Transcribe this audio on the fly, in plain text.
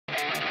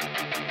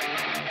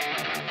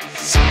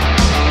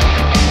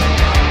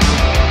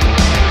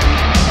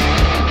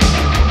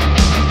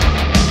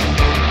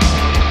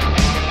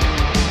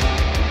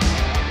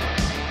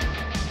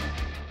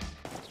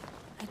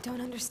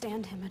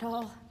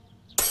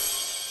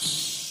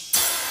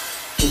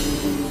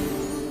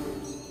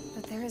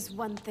There's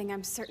one thing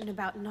I'm certain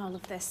about in all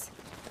of this.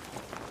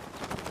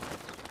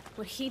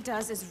 What he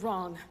does is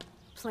wrong.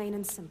 Plain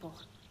and simple.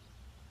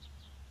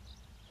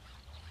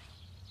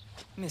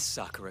 Miss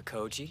Sakura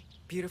Koji,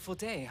 beautiful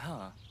day,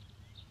 huh?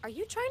 Are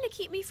you trying to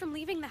keep me from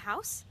leaving the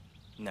house?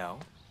 No.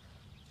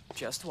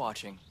 Just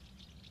watching.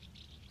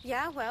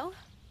 Yeah, well,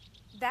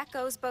 that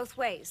goes both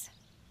ways.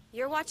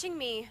 You're watching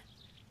me,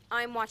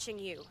 I'm watching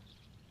you.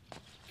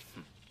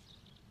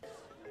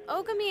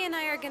 Ogami and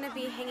I are gonna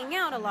be hanging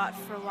out a lot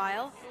for a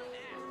while,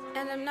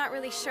 and I'm not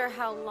really sure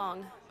how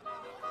long.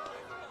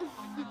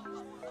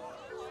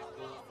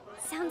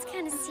 Sounds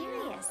kind of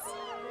serious.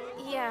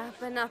 Yeah,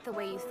 but not the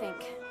way you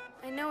think.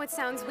 I know it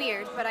sounds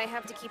weird, but I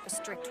have to keep a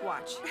strict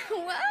watch.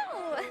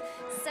 Whoa!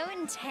 So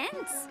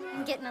intense.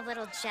 I'm getting a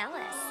little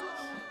jealous.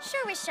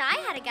 Sure wish I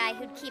had a guy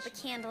who'd keep a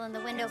candle in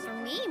the window for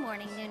me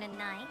morning, noon, and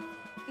night.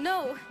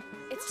 No,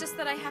 it's just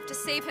that I have to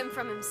save him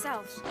from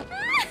himself.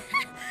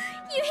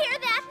 You hear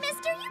that,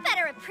 mister? You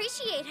better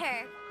appreciate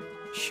her.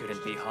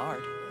 Shouldn't be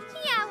hard.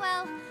 Yeah,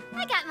 well,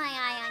 I got my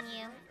eye on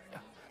you.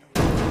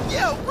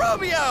 Yo,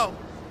 Romeo!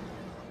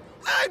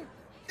 I'm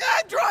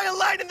drawing a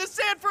line in the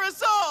sand for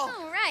us all!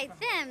 Oh, right,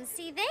 them.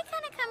 See, they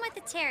kind of come with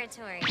the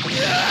territory.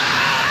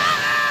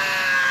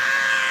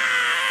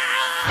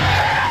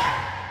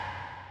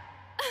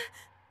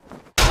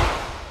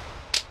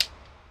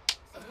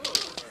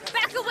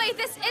 Back away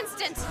this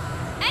instant!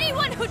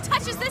 Anyone who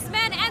touches this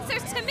man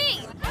answers to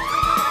me!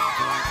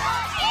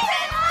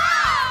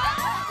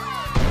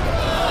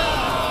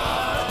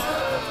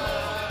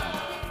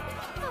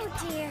 Oh,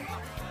 dear.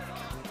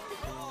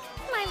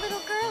 My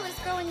little girl is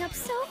growing up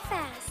so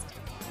fast.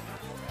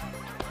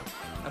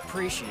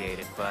 Appreciate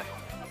it, but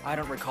I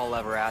don't recall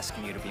ever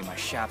asking you to be my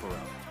chaperone.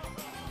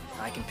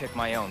 I can pick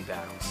my own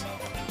battles.